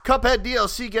Cuphead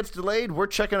DLC gets delayed. We're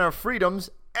checking our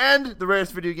freedoms. And the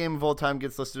rarest video game of all time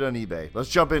gets listed on eBay. Let's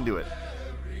jump into it.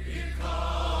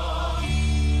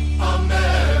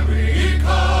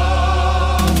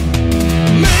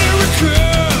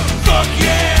 America, fuck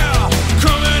yeah,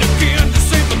 coming again to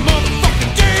save the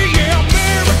motherfucking day, yeah,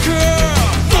 America,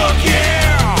 fuck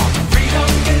yeah, freedom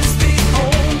is the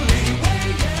only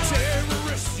way, yeah.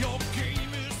 Terrorists, your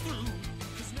game is through,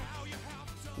 'cause now you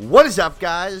have to... What is up,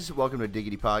 guys? Welcome to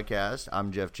Diggity Podcast.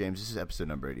 I'm Jeff James. This is episode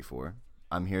number 84.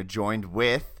 I'm here joined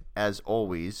with, as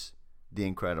always, the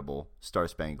incredible,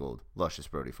 star-spangled, luscious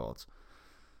Brody Faults.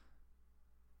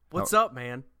 What's up,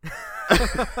 man? I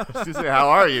was going to say, how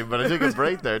are you? But I took a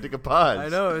break there. I took a pause. I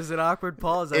know, it was an awkward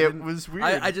pause. It was weird.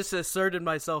 I just asserted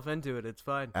myself into it. It's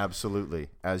fine. Absolutely,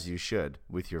 as you should,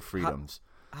 with your freedoms.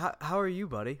 How are you,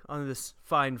 buddy, on this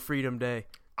fine Freedom Day?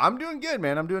 I'm doing good,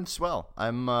 man. I'm doing swell.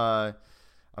 I'm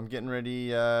getting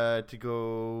ready to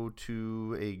go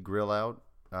to a grill out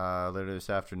later this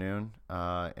afternoon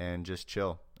and just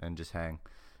chill and just hang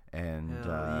and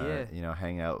yeah.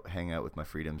 hang out with my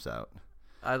freedoms out.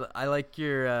 I like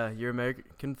your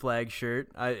American flag shirt.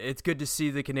 It's good to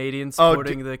see the Canadians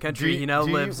supporting the country he now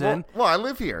lives in. Well, I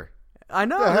live here. I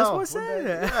know. That's what I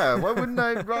said. Yeah, why wouldn't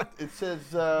I rock? It says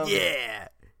yeah.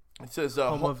 It says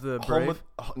home of the brave.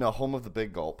 Home of the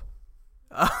big gulp.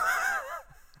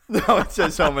 No, it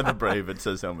says home of the brave. It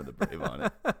says home of the brave on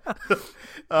it.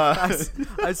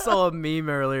 I saw a meme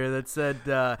earlier that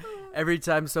said every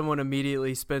time someone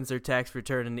immediately spends their tax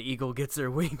return, an eagle gets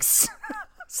their wings.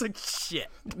 It's like,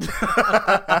 shit.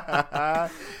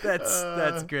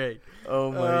 That's great.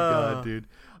 Oh, my God, dude.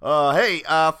 Hey,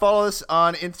 follow us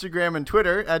on Instagram and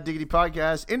Twitter at Diggity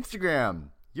Podcast. Instagram,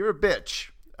 you're a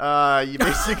bitch. You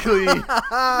basically,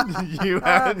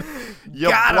 you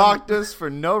blocked us for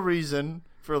no reason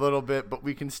for a little bit, but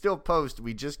we can still post.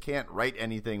 We just can't write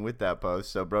anything with that post.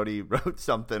 So Brody wrote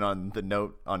something on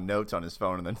notes on his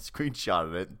phone and then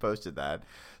screenshotted it and posted that.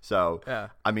 So, yeah.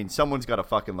 I mean, someone's got to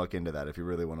fucking look into that. If you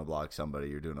really want to block somebody,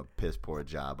 you're doing a piss poor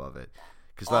job of it.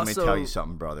 Because let me tell you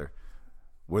something, brother.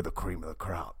 We're the cream of the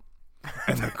crop.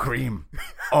 And the cream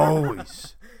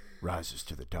always rises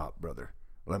to the top, brother.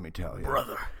 Let me tell you.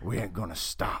 Brother. We ain't going to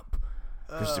stop.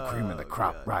 Because the cream of the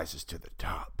crop rises to the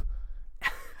top.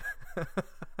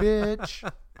 Bitch.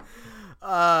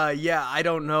 Yeah, I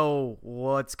don't know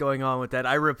what's going on with that.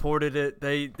 I reported it.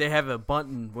 They have a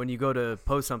button when you go to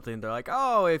post something. They're like,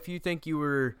 oh, if you think you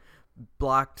were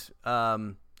blocked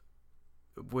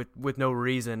with no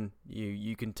reason,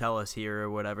 you can tell us here or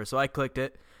whatever. So I clicked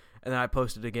it, and then I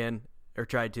posted again, or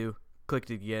tried to.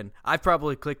 Clicked it again. I've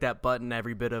probably clicked that button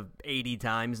every bit of 80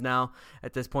 times now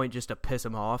at this point just to piss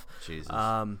them off. Jesus.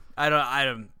 I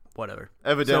don't. Whatever.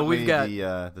 Evidently, so we've got,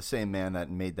 the same man that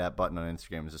made that button on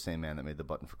Instagram is the same man that made the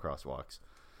button for crosswalks.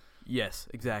 Yes,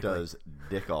 exactly. Does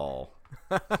dick all.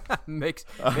 makes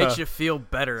you feel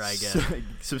better, I guess.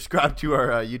 Subscribe to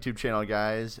our YouTube channel,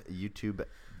 guys. YouTube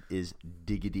is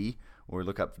Diggity. Or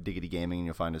look up Diggity Gaming and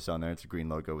you'll find us on there. It's a green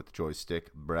logo with the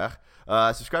joystick. Brech.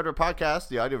 Subscribe to our podcast,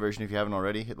 the audio version, if you haven't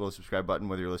already. Hit the little subscribe button,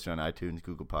 whether you're listening on iTunes,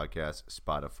 Google Podcasts,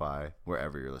 Spotify,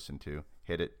 wherever you're listening to.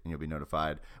 Hit it, and you'll be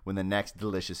notified when the next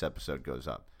delicious episode goes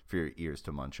up for your ears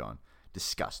to munch on.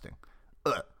 Disgusting.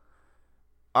 Ugh.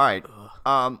 All right.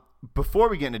 Before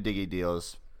we get into Diggy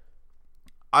Deals,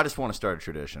 I just want to start a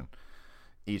tradition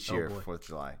each year for 4th of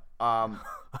July.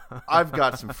 I've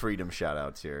got some freedom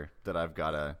shout-outs here that I've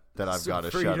got to shout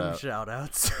out. Freedom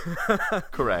shout-outs.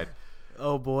 Correct.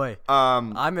 Oh, boy.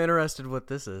 I'm interested what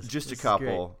this is. Just a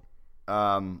couple.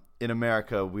 In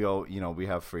America, we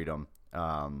have freedom.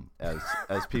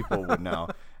 As people would know,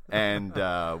 and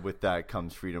with that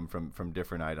comes freedom from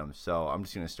different items. So I'm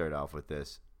just going to start off with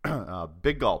this.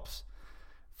 Big gulps.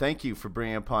 Thank you for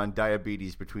bringing upon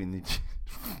diabetes between the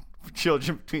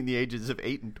children between the ages of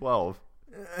 8 and 12.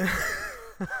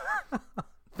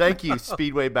 Thank you,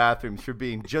 Speedway bathrooms, for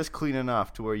being just clean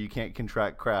enough to where you can't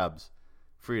contract crabs.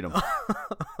 Freedom.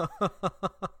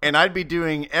 And I'd be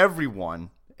doing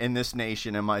everyone in this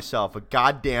nation and myself a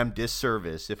goddamn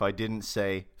disservice if I didn't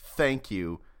say thank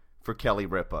you for Kelly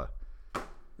Ripa.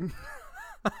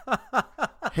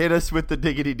 Hit us with the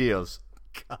diggity deals.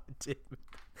 God damn it.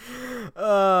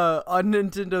 On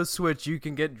Nintendo Switch, you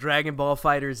can get Dragon Ball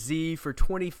Fighter Z for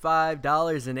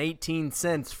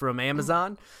 $25.18 from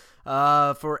Amazon.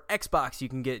 For Xbox, you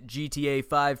can get GTA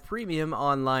 5 Premium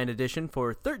Online Edition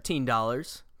for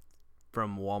 $13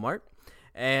 from Walmart.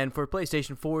 And for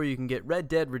PlayStation 4, you can get Red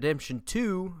Dead Redemption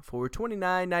 2 for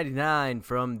 $29.99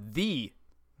 from the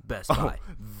Best Buy.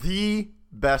 The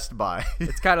Best Buy.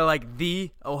 It's kind of like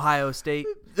the Ohio State.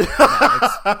 No,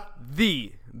 it's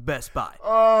the Best Buy.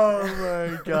 Oh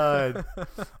my god.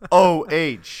 Oh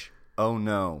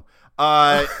no.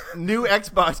 New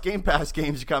Xbox Game Pass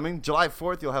games are coming. July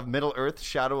 4th, you'll have Middle Earth: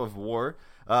 Shadow of War,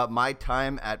 My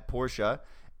Time at Porsche,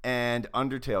 and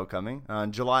Undertale coming.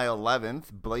 On July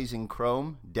 11th, Blazing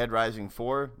Chrome, Dead Rising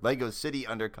 4, Lego City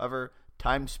Undercover,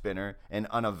 Time Spinner, and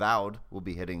Unavowed will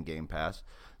be hitting Game Pass.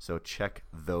 So check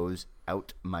those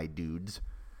out, my dudes.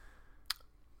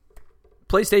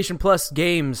 PlayStation Plus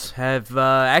games have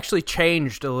actually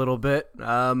changed a little bit.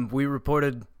 We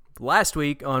reported last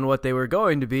week on what they were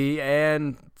going to be,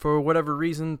 and for whatever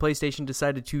reason, PlayStation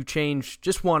decided to change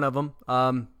just one of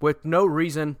them with no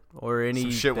reason or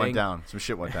anything. Some shit went down. Some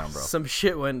shit went down, bro. Some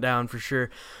shit went down for sure.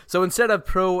 So instead of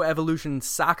Pro Evolution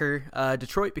Soccer,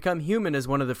 Detroit Become Human is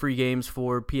one of the free games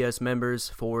for PS members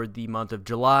for the month of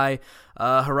July.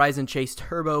 Horizon Chase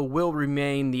Turbo will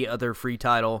remain the other free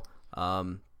title.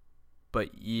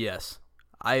 But yes,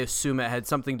 I assume it had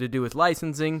something to do with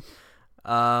licensing.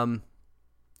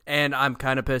 And I'm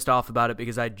kind of pissed off about it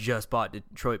because I just bought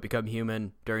Detroit Become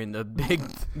Human during the big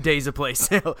Days of Play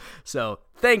sale. So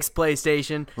thanks,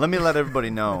 PlayStation. Let me let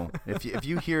everybody know. If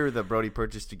you hear that Brody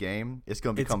purchased a game, it's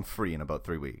going to become free in about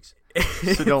 3 weeks.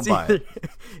 So don't buy it.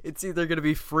 It's either going to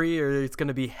be free or it's going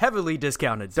to be heavily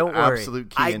discounted. Don't worry.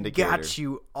 Absolute key indicator. I got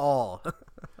you all.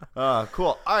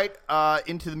 Cool. All right.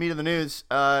 Into the meat of the news.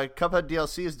 Cuphead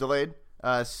DLC is delayed.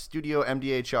 Studio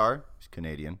MDHR, who's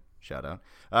Canadian, shout out,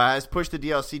 has pushed the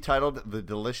DLC titled The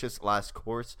Delicious Last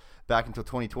Course back until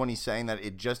 2020, saying that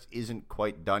it just isn't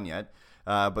quite done yet.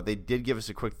 But they did give us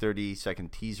a quick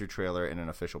 30-second teaser trailer in an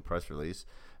official press release.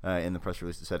 In the press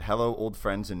release, it said, "Hello, old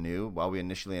friends and new. While we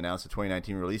initially announced the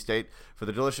 2019 release date for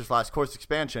the Delicious Last Course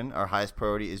expansion, our highest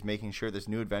priority is making sure this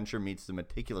new adventure meets the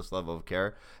meticulous level of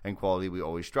care and quality we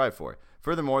always strive for.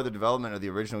 Furthermore, the development of the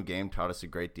original game taught us a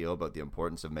great deal about the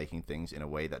importance of making things in a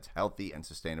way that's healthy and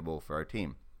sustainable for our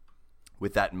team.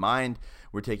 With that in mind,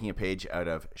 we're taking a page out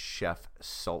of Chef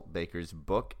Saltbaker's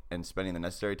book and spending the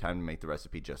necessary time to make the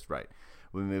recipe just right.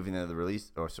 We'll be moving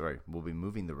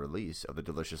the release of the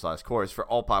Delicious Last Course for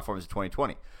all platforms in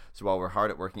 2020. So while we're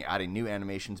hard at working adding new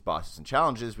animations, bosses, and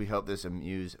challenges, we hope this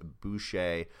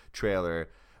amuse-bouche trailer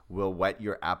will whet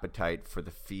your appetite for the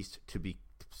feast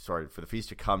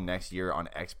to come next year on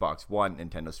Xbox One,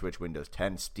 Nintendo Switch, Windows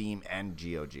 10, Steam, and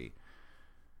GOG."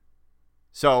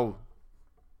 So,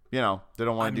 they don't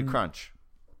want to do crunch.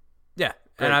 Yeah.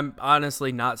 Great. And I'm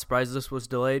honestly not surprised this was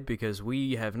delayed because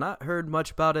we have not heard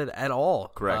much about it at all.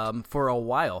 Correct. For a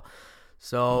while.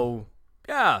 So,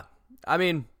 yeah. I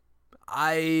mean,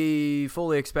 I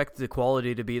fully expect the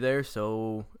quality to be there.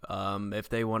 So, if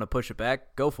they want to push it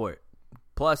back, go for it.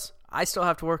 Plus, I still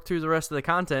have to work through the rest of the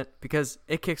content because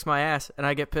it kicks my ass and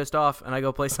I get pissed off and I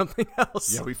go play something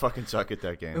else. Yeah, we fucking suck at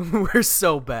that game. We're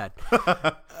so bad.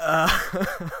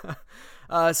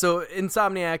 So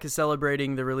Insomniac is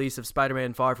celebrating the release of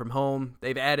Spider-Man Far From Home.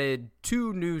 They've added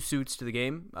 2 new suits to the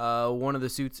game. One of the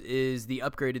suits is the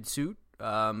upgraded suit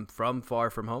from Far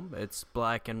From Home. It's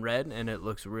black and red, and it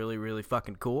looks really, really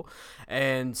fucking cool.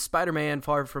 And Spider-Man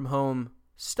Far From Home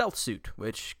stealth suit,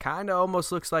 which kind of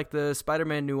almost looks like the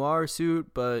Spider-Man Noir suit,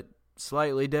 but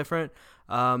slightly different.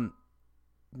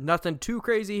 Nothing too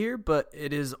crazy here, but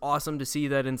it is awesome to see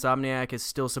that Insomniac is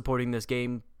still supporting this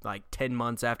game like 10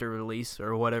 months after release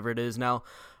or whatever it is now,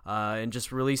 and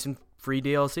just releasing free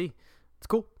DLC. It's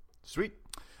cool. Sweet.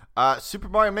 Super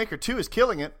Mario Maker 2 is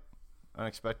killing it.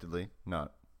 Unexpectedly.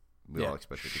 Not. We all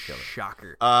expected to kill it.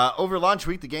 Shocker. Over launch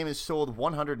week, the game has sold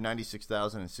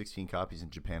 196,016 copies in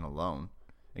Japan alone.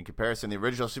 In comparison, the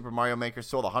original Super Mario Maker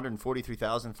sold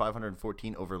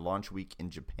 143,514 over launch week in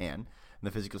Japan. And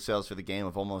the physical sales for the game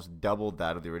have almost doubled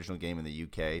that of the original game in the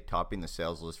UK, topping the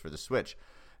sales list for the Switch.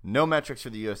 No metrics for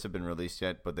the US have been released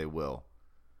yet, but they will.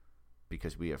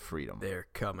 Because we have freedom. They're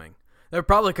coming. They're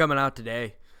probably coming out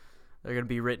today. They're going to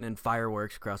be written in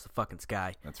fireworks across the fucking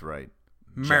sky. That's right.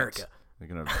 America. Jets. They're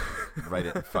going to write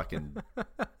it in fucking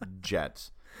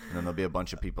jets. And then there'll be a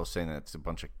bunch of people saying that it's a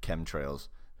bunch of chemtrails.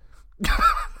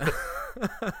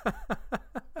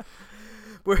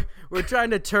 We're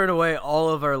trying to turn away all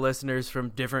of our listeners from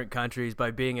different countries by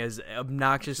being as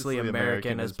obnoxiously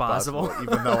American as possible.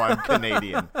 Even though I'm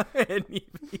Canadian. And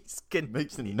he's Canadian.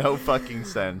 Makes no fucking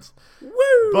sense.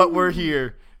 Woo! But we're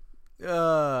here.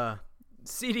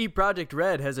 CD Projekt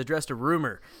Red has addressed a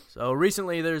rumor. So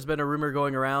recently there's been a rumor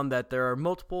going around that there are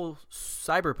multiple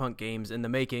Cyberpunk games in the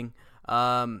making.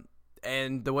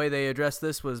 And the way they addressed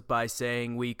this was by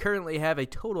saying, we currently have a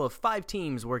total of 5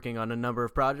 teams working on a number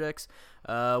of projects,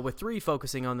 with 3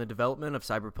 focusing on the development of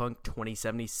Cyberpunk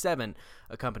 2077,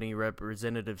 a company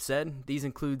representative said. These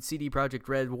include CD Projekt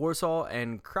Red Warsaw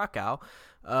and Krakow,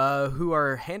 who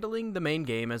are handling the main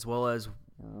game, as well as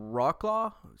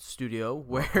Rocklaw Studio,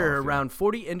 where around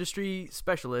 40 industry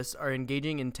specialists are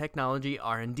engaging in technology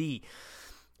R&D.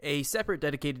 A separate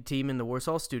dedicated team in the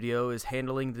Warsaw studio is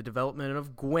handling the development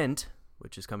of Gwent,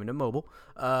 which is coming to mobile.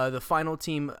 The final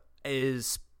team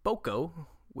is Spoko,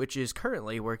 which is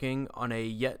currently working on a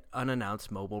yet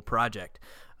unannounced mobile project.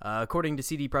 According to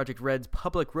CD Projekt Red's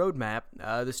public roadmap,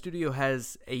 the studio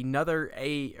has another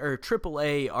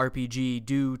AAA RPG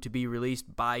due to be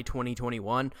released by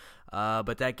 2021,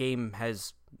 but that game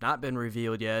has not been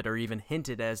revealed yet or even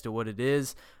hinted as to what it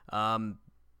is.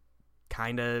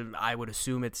 I would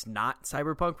assume it's not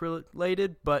Cyberpunk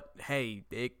related, but hey,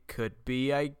 it could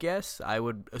be, I guess. I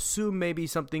would assume maybe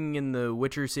something in the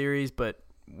Witcher series, but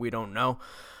we don't know.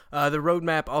 The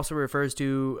roadmap also refers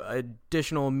to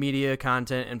additional media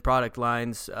content and product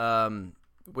lines,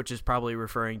 which is probably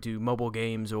referring to mobile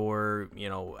games or,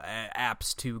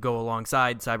 apps to go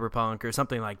alongside Cyberpunk or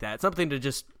something like that. Something to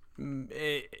just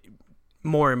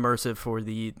more immersive for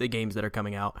the games that are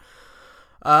coming out.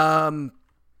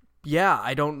 Yeah,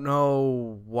 I don't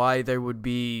know why there would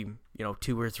be,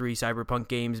 2 or 3 Cyberpunk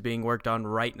games being worked on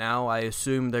right now. I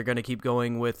assume they're going to keep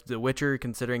going with The Witcher,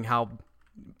 considering how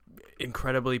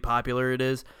incredibly popular it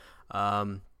is.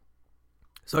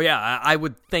 So yeah, I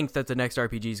would think that the next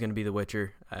RPG is going to be The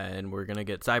Witcher, and we're going to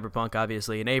get Cyberpunk,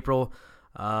 obviously, in April.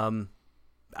 I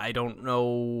don't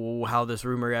know how this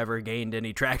rumor ever gained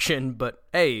any traction, but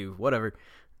hey, whatever.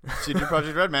 CD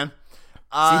Projekt Red, man.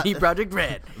 CD Projekt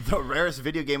Red. The rarest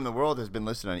video game in the world has been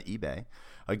listed on eBay.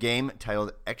 A game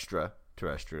titled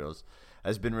Extraterrestrials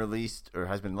has been listed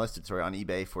on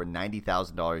eBay for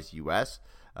 $90,000 US.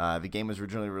 The game was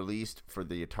originally released for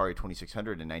the Atari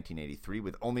 2600 in 1983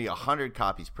 with only 100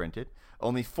 copies printed.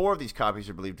 Only 4 of these copies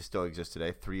are believed to still exist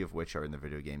today, 3 of which are in the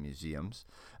video game museums.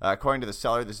 According to the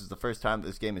seller, this is the first time that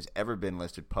this game has ever been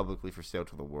listed publicly for sale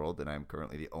to the world, and I am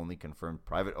currently the only confirmed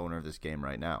private owner of this game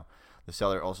right now. The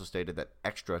seller also stated that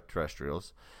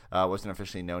Extraterrestrials wasn't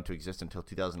officially known to exist until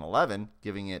 2011,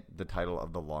 giving it the title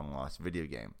of the long-lost video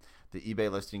game. The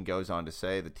eBay listing goes on to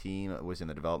say the team was in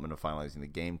the development of finalizing the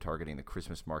game, targeting the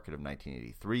Christmas market of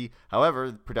 1983.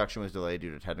 However, production was delayed due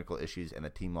to technical issues, and the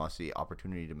team lost the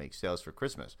opportunity to make sales for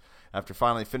Christmas. After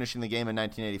finally finishing the game in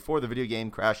 1984, the video game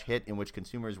crash hit, in which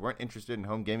consumers weren't interested in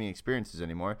home gaming experiences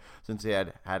anymore, since they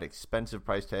had expensive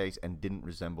price tags and didn't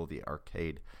resemble the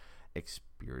arcade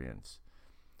experience.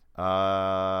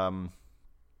 I'm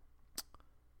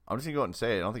just gonna go out and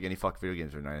say it. I don't think any fuck video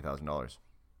games are $90,000.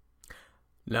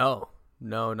 No,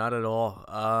 not at all.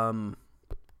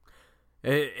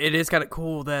 It is kind of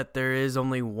cool that there is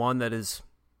only one that is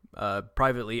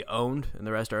privately owned, and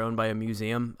the rest are owned by a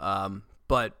museum.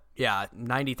 But yeah,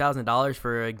 $90,000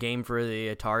 for a game for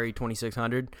the Atari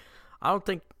 2600. I don't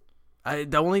think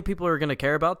the only people who are going to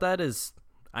care about that is,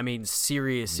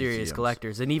 serious museums.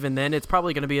 Collectors, and even then, it's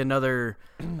probably going to be another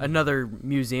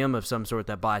museum of some sort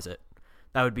that buys it.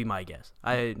 That would be my guess.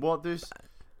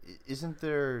 Isn't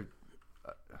there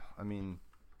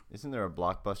a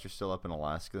Blockbuster still up in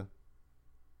Alaska?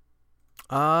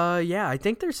 Yeah, I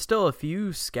think there's still a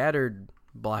few scattered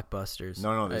Blockbusters.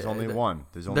 No, there's only one.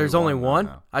 There's only one?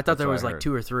 Now. I thought there was like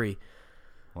 2 or 3.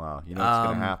 Wow, you know what's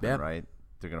going to happen, right?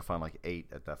 They're going to find like 8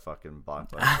 at that fucking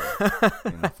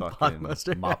Blockbuster in the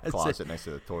fucking mop closet next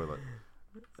to the toilet.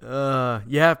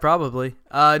 Yeah, probably.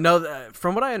 No,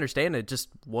 from what I understand, it just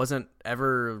wasn't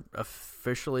ever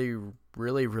officially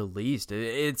really released.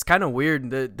 It's kind of weird.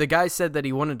 The guy said that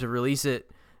he wanted to release it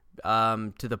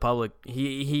to the public.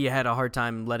 He had a hard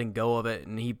time letting go of it,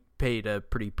 and he paid a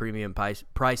pretty premium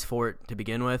price for it to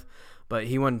begin with. But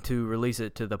he wanted to release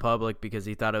it to the public because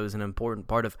he thought it was an important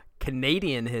part of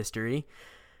Canadian history.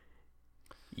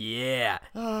 Yeah.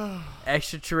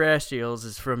 Extraterrestrials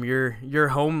is from your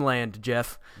homeland,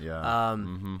 Jeff. Yeah.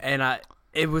 And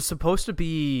it was supposed to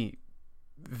be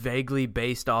vaguely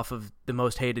based off of the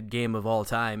most hated game of all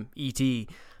time, E.T.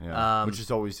 Yeah. Which is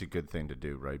always a good thing to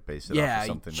do, right? Base it off of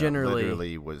something that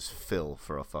literally was fill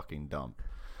for a fucking dump.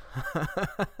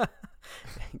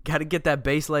 Got to get that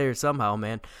base layer somehow,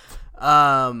 man.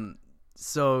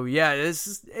 So yeah,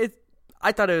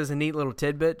 I thought it was a neat little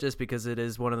tidbit just because it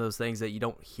is one of those things that you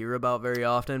don't hear about very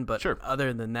often. But sure.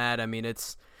 Other than that,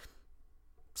 it's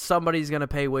somebody's going to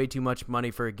pay way too much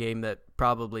money for a game that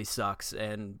probably sucks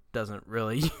and doesn't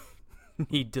really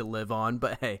need to live on.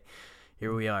 But hey,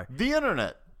 here we are. The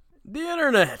internet.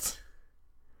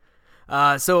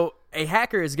 So a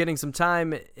hacker is getting some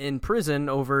time in prison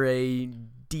over a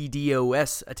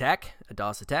DDoS attack, a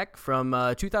DOS attack from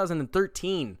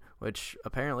 2013, which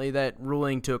apparently that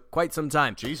ruling took quite some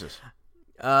time. Jesus.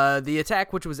 The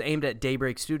attack, which was aimed at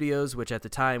Daybreak Studios, which at the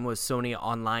time was Sony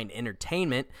Online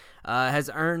Entertainment,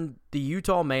 has earned the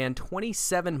Utah man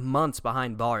 27 months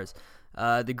behind bars.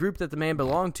 The group that the man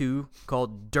belonged to,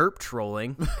 called Derp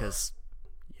Trolling, because,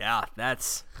 yeah,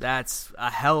 that's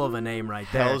a hell of a name right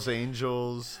there. Hell's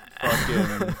Angels,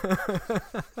 fucking...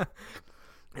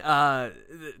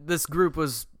 This group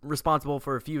was responsible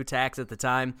for a few attacks at the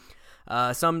time,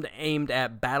 some aimed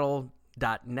at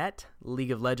Battle.net,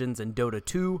 League of Legends, and Dota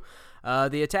 2.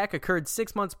 The attack occurred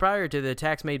 6 months prior to the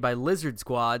attacks made by Lizard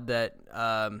Squad that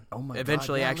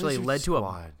eventually actually Lizard led to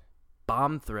Squad. a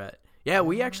bomb threat. Yeah,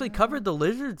 we actually covered the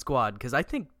Lizard Squad because I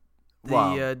think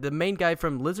the main guy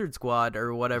from Lizard Squad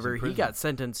or whatever, he got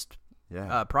sentenced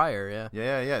prior.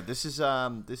 Yeah. This is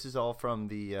all from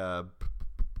the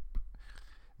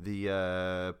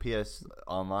PS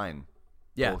Online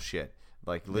bullshit.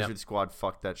 Like Lizard Squad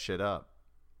fucked that shit up.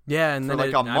 Yeah, and for then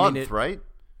like a month, right?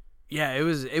 Yeah, it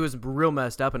was real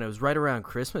messed up, and it was right around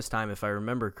Christmas time, if I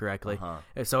remember correctly.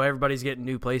 So everybody's getting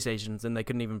new PlayStations, and they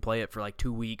couldn't even play it for like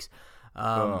 2 weeks.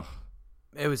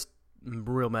 It was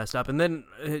real messed up, and then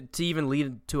to even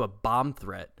lead to a bomb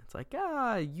threat, it's like,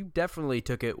 you definitely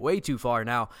took it way too far.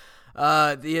 Now,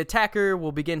 the attacker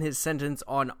will begin his sentence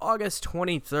on August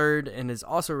 23rd, and is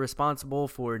also responsible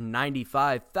for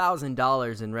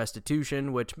 $95,000 in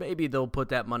restitution, which maybe they'll put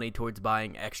that money towards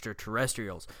buying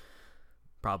extraterrestrials.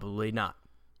 Probably not.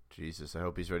 Jesus, I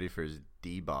hope he's ready for his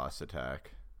D-Boss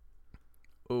attack.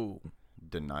 Oh.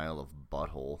 Denial of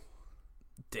butthole.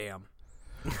 Damn.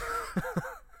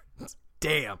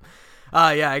 Damn.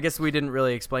 Yeah, I guess we didn't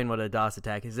really explain what a DOS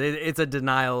attack is. It's a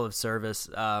denial of service,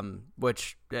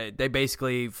 which they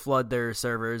basically flood their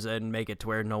servers and make it to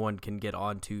where no one can get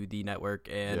onto the network,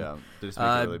 and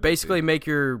really basically make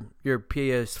your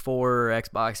PS4 or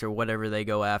Xbox or whatever they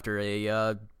go after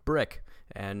a brick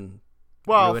and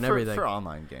ruin everything. For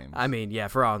online games. I mean, yeah,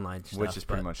 for online stuff. Which is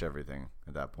pretty much everything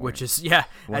at that point. Which is,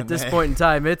 at this point in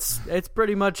time, it's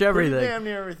pretty much everything. Pretty damn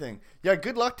near everything. Yeah,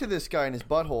 good luck to this guy in his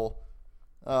butthole.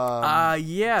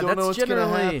 Yeah, don't know what's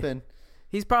generally gonna happen.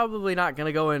 He's probably not going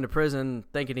to go into prison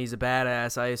thinking he's a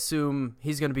badass. I assume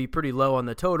he's going to be pretty low on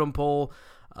the totem pole.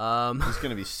 He's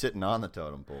going to be sitting on the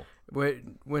totem pole.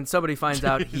 When somebody finds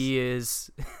out he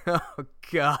is... Oh,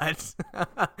 God.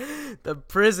 The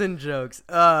prison jokes.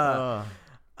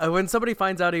 When somebody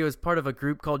finds out he was part of a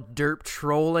group called Derp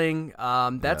Trolling,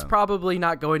 that's probably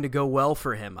not going to go well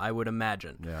for him, I would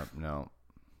imagine. Yeah, no.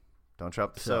 Don't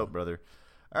drop the soap, brother.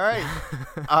 All right.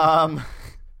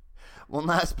 One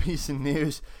last piece of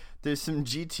news. There's some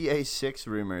GTA 6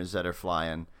 rumors that are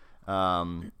flying.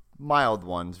 Mild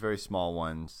ones, very small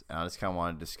ones. And I just kind of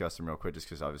want to discuss them real quick just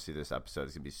because obviously this episode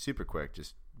is going to be super quick,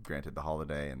 just granted the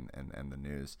holiday and the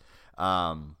news.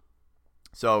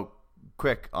 So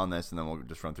quick on this, and then we'll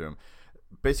just run through them.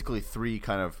 Basically three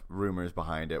kind of rumors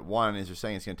behind it. One is they're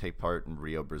saying it's going to take part in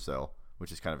Rio, Brazil,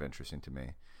 which is kind of interesting to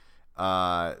me.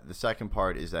 The second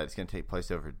part is that it's going to take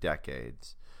place over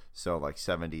decades. So like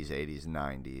 70s, 80s,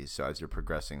 90s. So as you're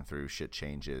progressing through, shit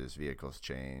changes, vehicles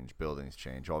change, buildings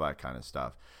change, all that kind of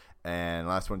stuff. And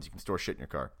last one is you can store shit in your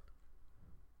car.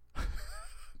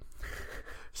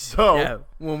 So yeah,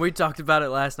 when we talked about it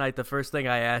last night, the first thing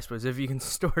I asked was if you can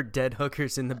store dead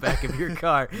hookers in the back of your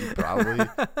car. You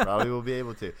probably will be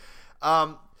able to.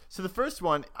 So the first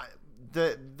one,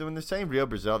 when they're saying Rio,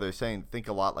 Brazil, they're saying think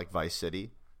a lot like Vice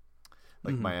City.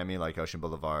 Like Miami, like Ocean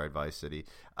Boulevard, Vice City.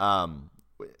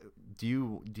 Do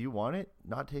you want it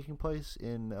not taking place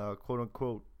in quote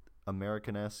unquote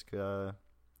American-esque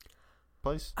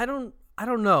place? I don't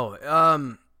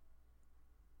know.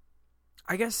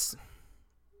 I guess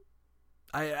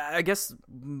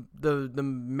the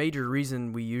major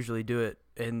reason we usually do it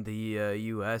in the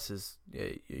U.S. is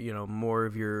more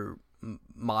of your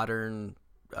modern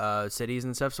cities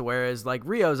and stuff. So whereas like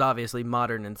Rio's obviously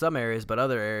modern in some areas, but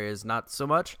other areas not so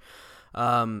much.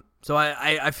 So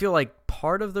I feel like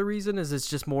part of the reason is it's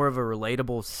just more of a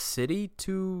relatable city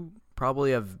to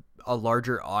probably have a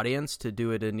larger audience to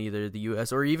do it in either the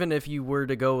U.S. or even if you were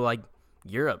to go like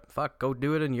Europe, go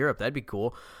do it in Europe. That'd be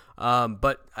cool.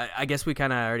 But I guess we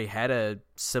kind of already had a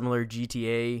similar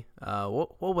GTA.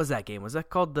 What was that game? Was that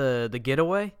called the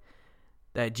Getaway?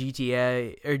 That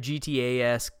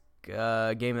GTA-esque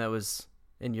game that was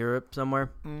in Europe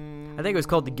somewhere. I think it was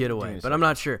called the Getaway, but I'm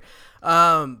not sure.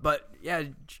 But yeah,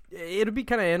 it'll be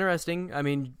kind of interesting. I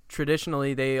mean,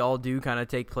 traditionally they all do kind of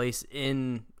take place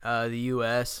in the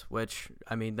U.S., which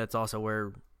I mean that's also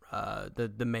where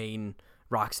the main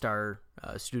Rockstar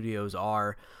Studios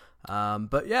are.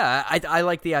 But yeah, I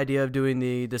like the idea of doing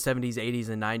the 70s, 80s,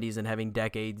 and 90s and having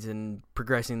decades and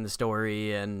progressing the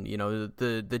story and, you know,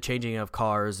 the changing of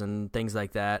cars and things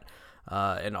like that.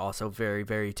 And also very,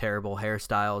 very terrible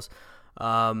hairstyles.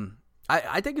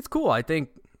 I think it's cool. I think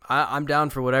I'm down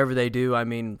for whatever they do. I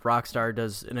mean, Rockstar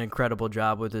does an incredible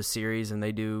job with this series, and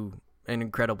they do an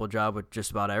incredible job with just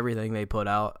about everything they put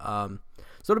out.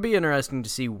 So it'll be interesting to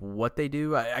see what they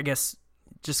do. I guess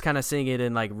just kind of seeing it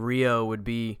in like Rio would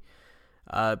be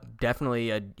definitely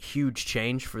a huge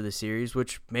change for the series,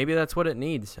 which maybe that's what it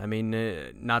needs. I mean,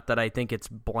 not that I think it's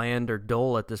bland or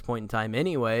dull at this point in time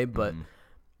anyway, but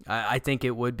I think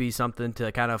it would be something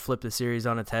to kind of flip the series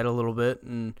on its head a little bit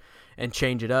and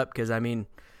change it up. Because I mean,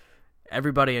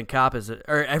 everybody in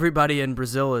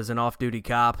Brazil is an off-duty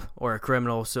cop or a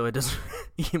criminal, so it doesn't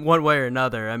one way or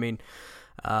another. I mean,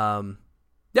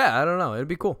 yeah, I don't know. It'd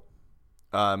be cool.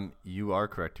 You are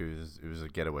correct. It was a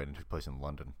getaway and took place in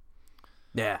London.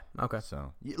 Yeah. Okay.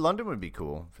 So London would be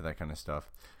cool for that kind of stuff.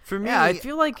 For me, yeah, I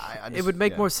feel like it would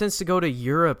make yeah. more sense to go to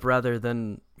Europe rather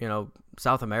than, you know,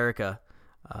 South America.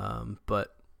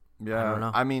 But yeah, I don't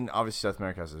know. I mean, obviously South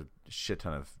America has a shit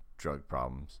ton of drug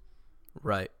problems.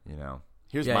 Right. You know.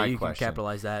 Here's yeah, my you question. can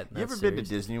capitalize that. You ever been to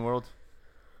Disney World?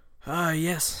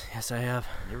 Yes, I have.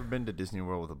 You ever been to Disney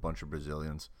World with a bunch of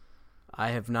Brazilians? I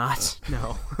have not.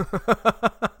 No.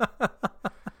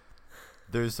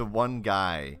 There's the one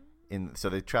guy so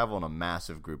they travel in a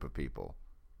massive group of people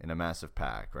in a massive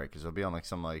pack, right? Because they'll be on like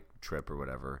some like trip or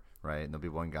whatever, right? And there'll be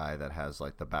one guy that has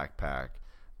like the backpack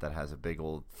that has a big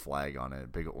old flag on it, a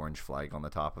big orange flag on the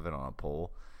top of it on a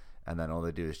pole. And then all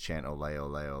they do is chant "Ole,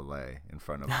 ole, ole" in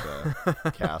front of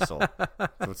the castle.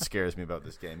 That's what scares me about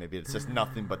this game. Maybe it's just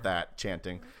nothing but that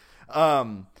chanting.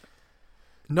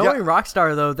 Knowing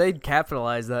Rockstar, though, they'd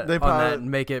capitalize that They on that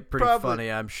and make it pretty funny,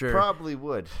 I'm sure. Probably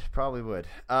would.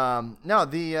 No,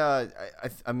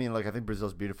 I mean, like, I think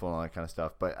Brazil's beautiful and all that kind of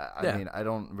stuff, but I mean, I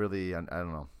don't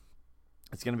know.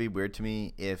 It's going to be weird to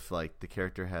me if, like, the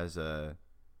character has a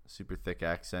super thick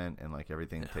accent and, like,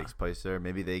 everything takes place there.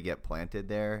 Maybe they get planted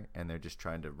there and they're just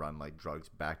trying to run, like, drugs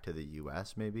back to the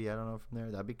U.S. maybe. I don't know, from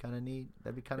there. That'd be kind of neat.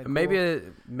 That'd be kind of cool.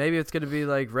 Maybe it's going to be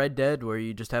like Red Dead, where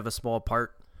you just have a small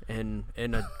part in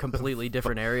a completely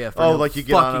different area for like you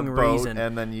get on a boat reason.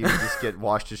 and then you just get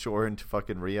washed ashore into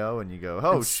fucking Rio and you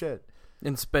go, shit.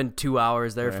 And spend 2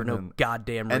 hours there for no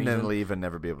goddamn reason. And then leave and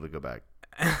never be able to go back.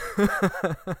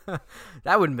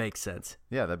 That would make sense.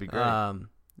 Yeah, that'd be great.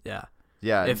 Yeah.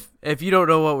 Yeah. If you don't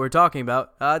know what we're talking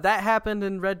about, that happened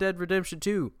in Red Dead Redemption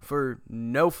 2 for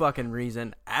no fucking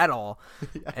reason at all.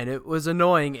 Yeah. And it was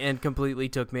annoying and completely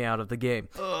took me out of the game.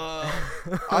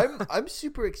 I'm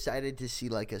super excited to see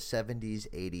like a 70s,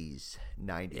 80s,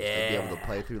 90s. Yeah. Be able to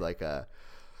play through like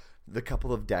the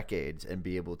couple of decades and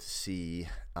be able to see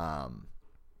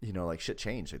like shit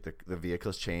change. Like the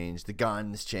vehicles change, the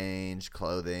guns change,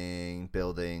 clothing,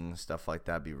 buildings, stuff like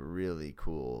that. Be really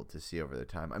cool to see over the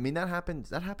time. I mean, that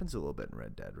happens a little bit in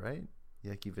Red Dead, right?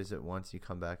 Like you visit once, you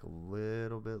come back a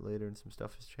little bit later, and some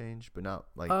stuff has changed, but not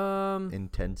like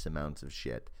intense amounts of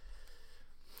shit.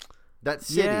 That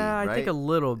city, yeah, right? I think a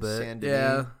little bit.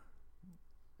 Saint-Denis,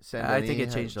 I think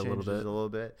it changed a little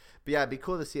bit. But yeah, it'd be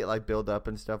cool to see it like build up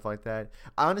and stuff like that.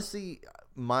 Honestly,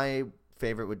 my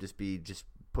favorite would just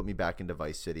put me back into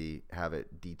Vice City, have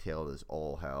it detailed as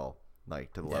all hell,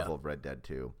 like to the level of Red Dead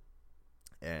 2,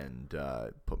 and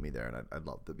put me there. And I'd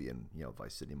love to be in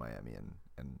Vice City, Miami,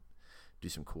 and do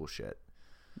some cool shit.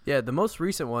 Yeah, the most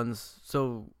recent ones.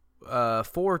 So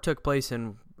 4 took place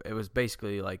in, it was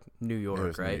basically like New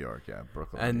York, right? New York, yeah,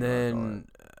 Brooklyn. And New then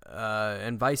York,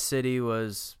 and Vice City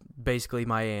was basically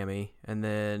Miami, and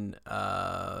then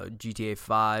GTA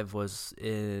 5 was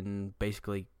in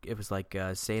basically, it was like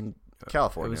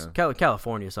California. It was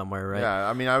California somewhere, right? Yeah,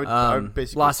 I mean, I would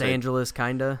basically Los say, Angeles,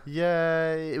 kinda.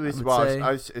 Yeah, it was.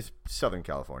 It's Southern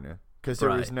California because there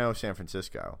was no San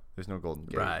Francisco. There's no Golden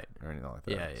Gate or anything like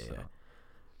that. Yeah.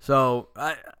 So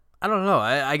I don't know.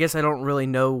 I guess I don't really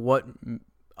know what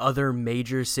other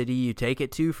major city you take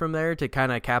it to from there to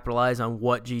kind of capitalize on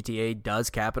what GTA does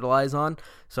capitalize on.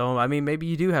 So I mean, maybe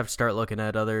you do have to start looking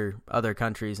at other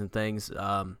countries and things.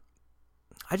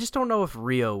 I just don't know if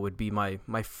Rio would be my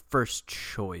first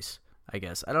choice, I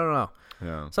guess. I don't know.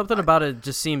 Yeah. Something about it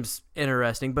just seems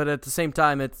interesting, but at the same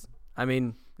time,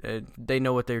 they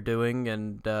know what they're doing,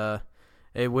 and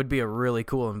it would be a really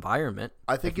cool environment.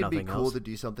 I think it'd be cool to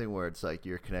do something where it's like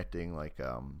you're connecting like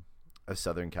a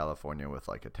Southern California with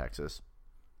like a Texas.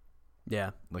 Yeah.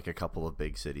 Like a couple of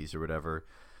big cities or whatever.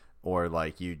 Or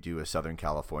like you do a Southern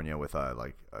California with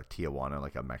like a Tijuana,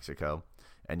 like a Mexico.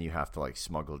 And you have to like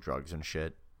smuggle drugs and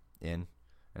shit in.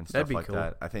 and stuff That'd be like cool.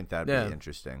 that. I think that'd be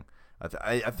interesting.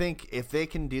 I think if they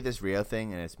can do this Rio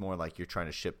thing and it's more like you're trying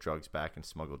to ship drugs back and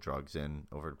smuggle drugs in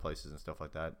over to places and stuff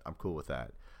like that, I'm cool with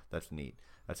that. That's neat.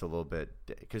 That's a little bit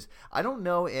because I don't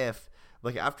know if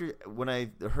like after when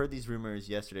I heard these rumors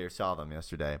yesterday or saw them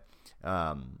yesterday,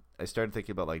 I started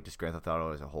thinking about like just Grand Theft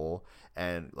Auto as a whole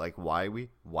and like why we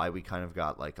kind of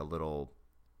got like a little.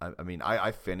 I mean,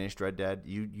 I finished Red Dead.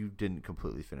 You didn't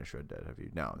completely finish Red Dead, have you?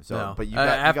 No. So, No. but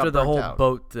after the whole out.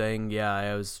 boat thing, yeah,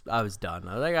 I was done.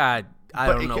 I was like, I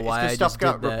don't know why. I Stuff just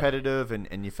got did that. repetitive,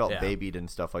 and you felt babied and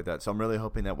stuff like that. So I'm really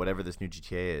hoping that whatever this new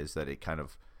GTA is, that it kind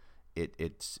of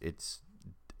it's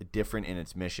different in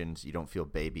its missions. You don't feel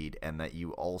babied, and that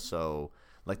you also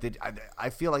like. I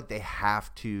feel like they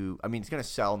have to. I mean, it's gonna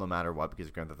sell no matter what because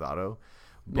of Grand Theft Auto.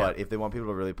 But if they want people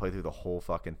to really play through the whole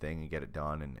fucking thing and get it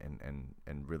done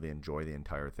and really enjoy the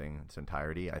entire thing in its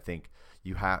entirety, I think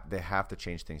they have to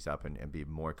change things up and be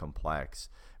more complex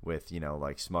with,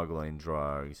 like smuggling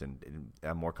drugs and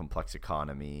a more complex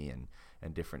economy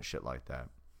and different shit like that.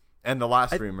 And the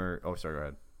last rumor – oh, sorry, go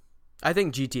ahead. I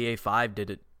think GTA 5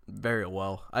 did it very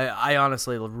well. I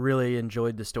honestly really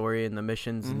enjoyed the story and the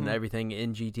missions and everything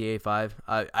in GTA 5.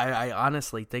 I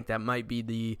honestly think that might be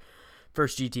the –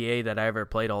 first GTA that I ever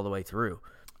played all the way through.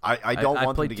 I don't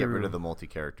want them to get rid of the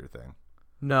multi-character thing.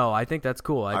 No, I think that's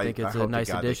cool. I think it's a nice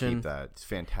addition. Keep that. It's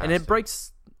fantastic. And it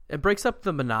breaks up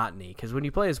the monotony because when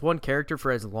you play as one character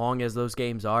for as long as those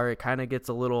games are, it kind of gets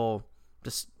a little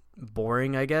just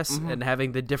boring, I guess. And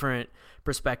having the different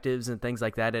perspectives and things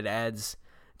like that, it adds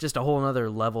just a whole other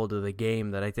level to the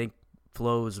game that I think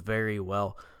flows very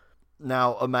well.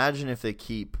 Now, imagine if they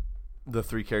keep the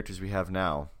 3 characters we have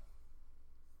now.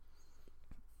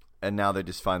 And now they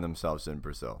just find themselves in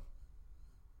Brazil.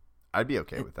 I'd be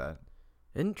okay with that.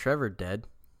 Isn't Trevor dead?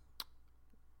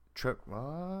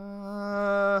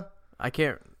 I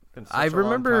can't. I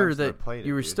remember that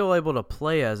you were still able to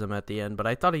play as him at the end, but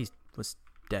I thought he was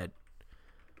dead.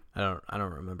 I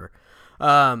don't remember.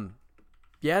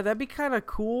 Yeah, that'd be kind of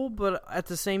cool, but at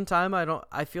the same time,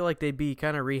 I feel like they'd be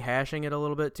kind of rehashing it a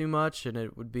little bit too much, and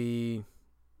it would be,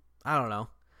 I don't know.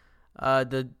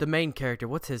 The main character,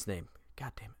 what's his name?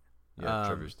 God damn it. Yeah,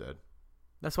 Trevor's dead.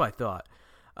 That's what I thought.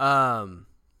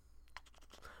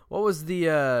 What was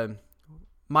the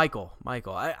Michael?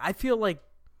 I feel like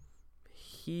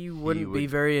he would be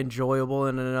very enjoyable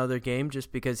in another game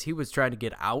just because he was trying to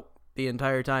get out the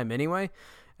entire time anyway,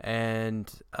 and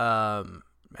to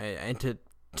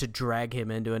drag him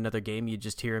into another game, you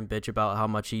just hear him bitch about how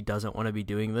much he doesn't want to be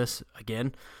doing this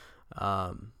again.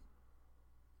 But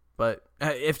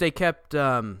if they kept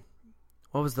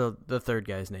what was the third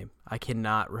guy's name? I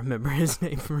cannot remember his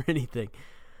name for anything.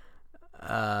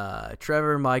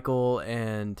 Trevor, Michael,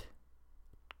 and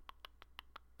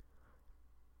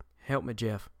help me,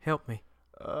 Jeff. Help me.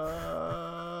 Oh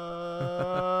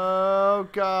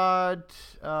God.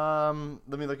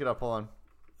 Let me look it up. Hold on.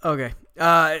 Okay.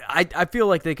 I feel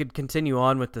like they could continue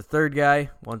on with the third guy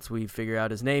once we figure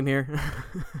out his name here.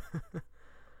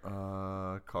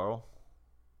 Carl.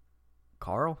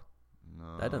 Carl?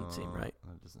 No, that doesn't seem right.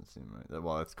 That doesn't seem right.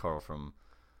 Well, that's Carl from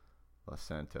Los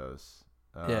Santos.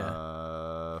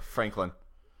 Franklin.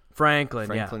 Franklin,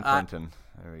 Clinton.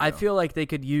 There we go. I feel like they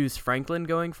could use Franklin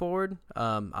going forward.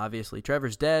 Obviously,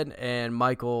 Trevor's dead, and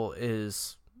Michael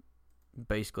is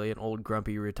basically an old,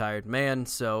 grumpy, retired man,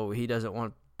 so he doesn't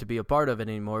want to be a part of it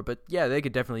anymore. But, yeah, they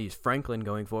could definitely use Franklin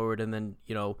going forward, and then,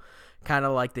 kind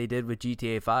of like they did with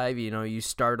GTA 5, you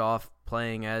start off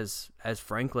playing as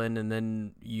Franklin, and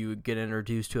then you get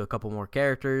introduced to a couple more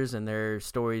characters, and their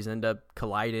stories end up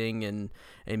colliding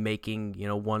and making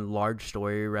one large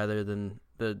story rather than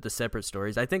the separate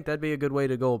stories. I think that'd be a good way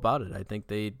to go about it. I think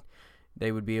they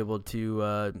would be able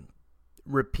to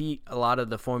repeat a lot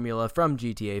of the formula from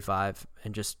GTA 5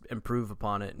 and just improve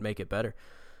upon it and make it better.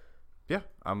 Yeah,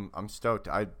 I'm stoked.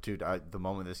 The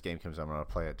moment this game comes out, I'm gonna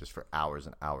play it just for hours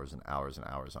and hours and hours and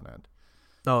hours on end.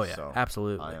 Oh yeah, so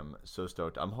absolutely. I am so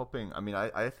stoked. I'm hoping. I mean,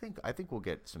 I think we'll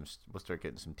start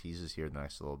getting some teases here in the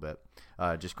next little bit.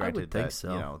 Just granted that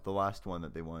so. The last one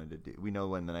that they wanted to do, we know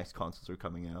when the next consoles are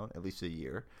coming out, at least a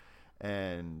year,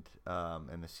 and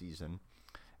the season.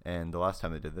 And the last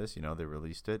time they did this, they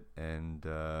released it, and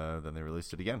then they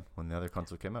released it again when the other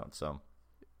console came out. So,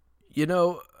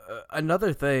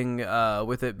 another thing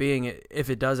with it being, if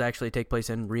it does actually take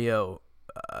place in Rio,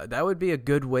 that would be a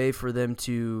good way for them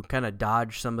to kind of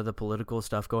dodge some of the political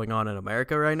stuff going on in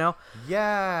America right now.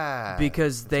 Yeah.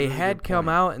 Because they had come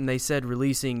out and they said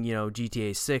releasing,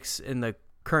 GTA 6 in the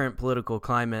current political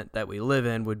climate that we live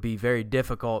in would be very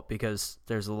difficult because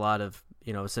there's a lot of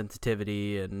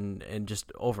sensitivity and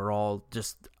just overall,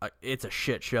 just it's a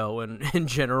shit show in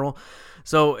general.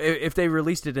 So if they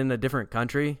released it in a different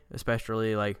country,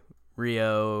 especially like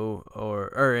Rio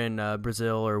or in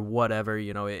Brazil or whatever,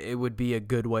 it would be a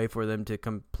good way for them to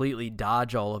completely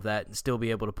dodge all of that and still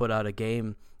be able to put out a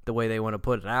game the way they want to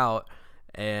put it out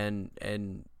and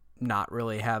not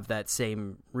really have that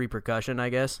same repercussion, I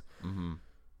guess. Mm-hmm.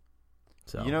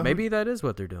 So maybe that is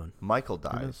what they're doing. Michael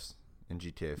dies in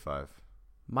GTA 5.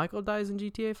 Michael dies in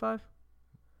GTA 5?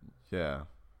 Yeah.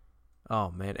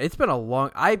 Oh man, it's been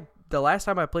the last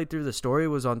time I played through the story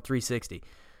was on 360.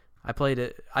 I played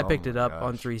it. I picked it up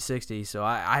on 360, so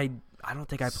I don't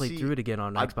think I played through it again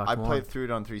on Xbox One. I played through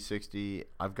it on 360.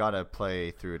 I've got to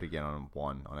play through it again on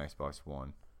Xbox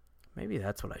One. Maybe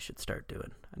that's what I should start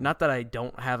doing. Not that I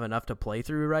don't have enough to play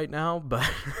through right now, but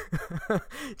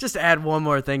just add one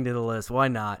more thing to the list. Why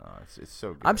not? Oh, it's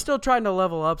so good. I'm still trying to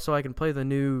level up so I can play the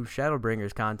new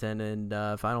Shadowbringers content in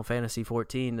Final Fantasy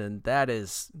 14, and that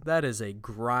is a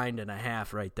grind and a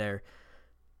half right there.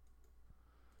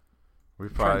 We're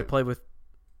probably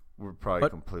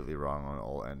completely wrong on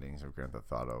all endings of Grand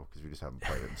Theft Auto because we just haven't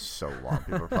played it in so long.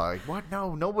 People are probably like, "What?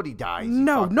 No, nobody dies."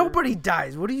 No, nobody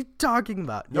dies. What are you talking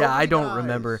about? I don't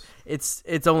remember. It's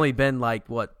only been like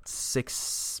what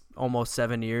 6, almost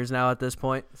 7 years now at this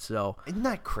point. So isn't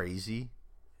that crazy?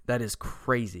 That is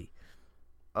crazy.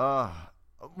 Well,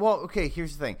 okay.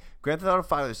 Here's the thing: Grand Theft Auto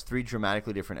 5 has 3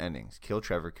 dramatically different endings: Kill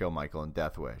Trevor, Kill Michael, and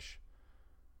Death Wish.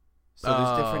 So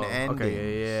there's different endings.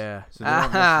 Okay, yeah. So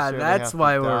that's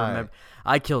why I remember.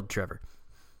 I killed Trevor.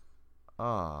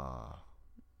 Oh.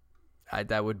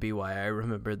 That would be why I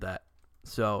remembered that.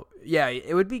 So, yeah,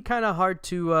 it would be kind of hard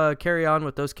to carry on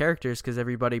with those characters because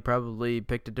everybody probably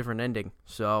picked a different ending.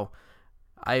 So,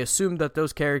 I assumed that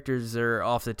those characters are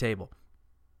off the table.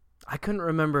 I couldn't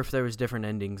remember if there was different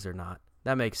endings or not.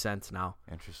 That makes sense now.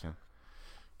 Interesting.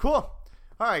 Cool.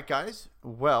 All right, guys.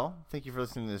 Well, thank you for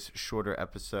listening to this shorter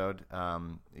episode.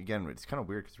 Again, it's kind of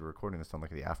weird because we're recording this on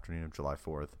like the afternoon of July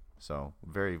 4th. So,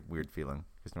 very weird feeling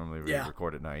because normally we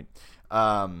record at night.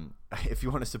 If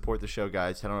you want to support the show,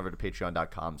 guys, head on over to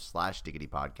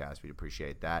patreon.com/diggitypodcast. We'd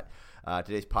appreciate that.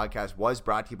 Today's podcast was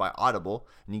brought to you by Audible,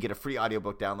 and you get a free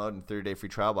audiobook download and 30-day free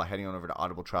trial by heading on over to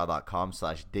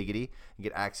audibletrial.com/diggity and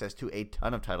get access to a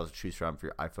ton of titles to choose from for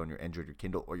your iPhone, your Android, your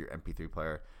Kindle, or your MP3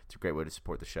 player. It's a great way to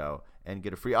support the show and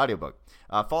get a free audiobook.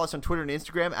 Follow us on Twitter and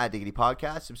Instagram @Diggity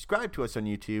Podcast. Subscribe to us on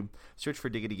YouTube. Search for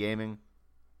Diggity Gaming,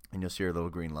 and you'll see our little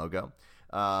green logo.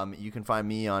 You can find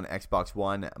me on Xbox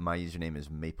One. My username is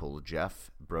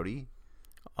MapleJeffBrody.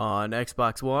 On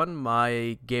Xbox One,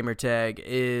 my gamer tag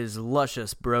is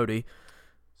Luscious Brody.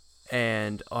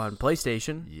 And on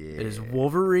PlayStation, it is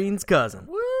Wolverine's cousin.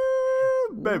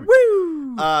 Woo, baby.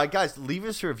 Woo! Guys, leave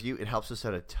us a review. It helps us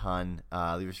out a ton.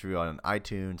 Leave us a review on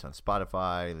iTunes, on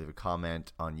Spotify. Leave a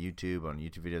comment on YouTube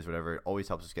videos, whatever. It always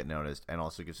helps us get noticed and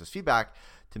also gives us feedback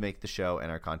to make the show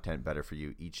and our content better for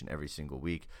you each and every single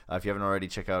week. If you haven't already,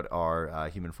 check out our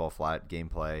Human Fall Flat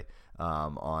gameplay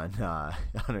on our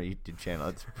YouTube channel.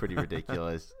 It's pretty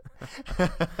ridiculous.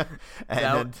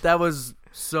 That was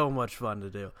so much fun to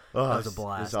do. Oh, that was a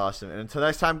blast. It's awesome. And until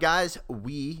next time, guys,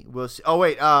 we will see. Oh,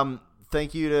 wait.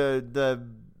 Thank you to the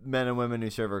men and women who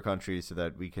serve our country so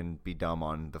that we can be dumb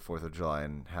on the 4th of July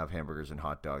and have hamburgers and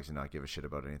hot dogs and not give a shit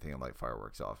about anything and light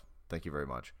fireworks off. Thank you very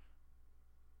much.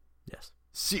 Yes.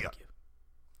 See ya.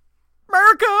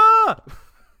 America!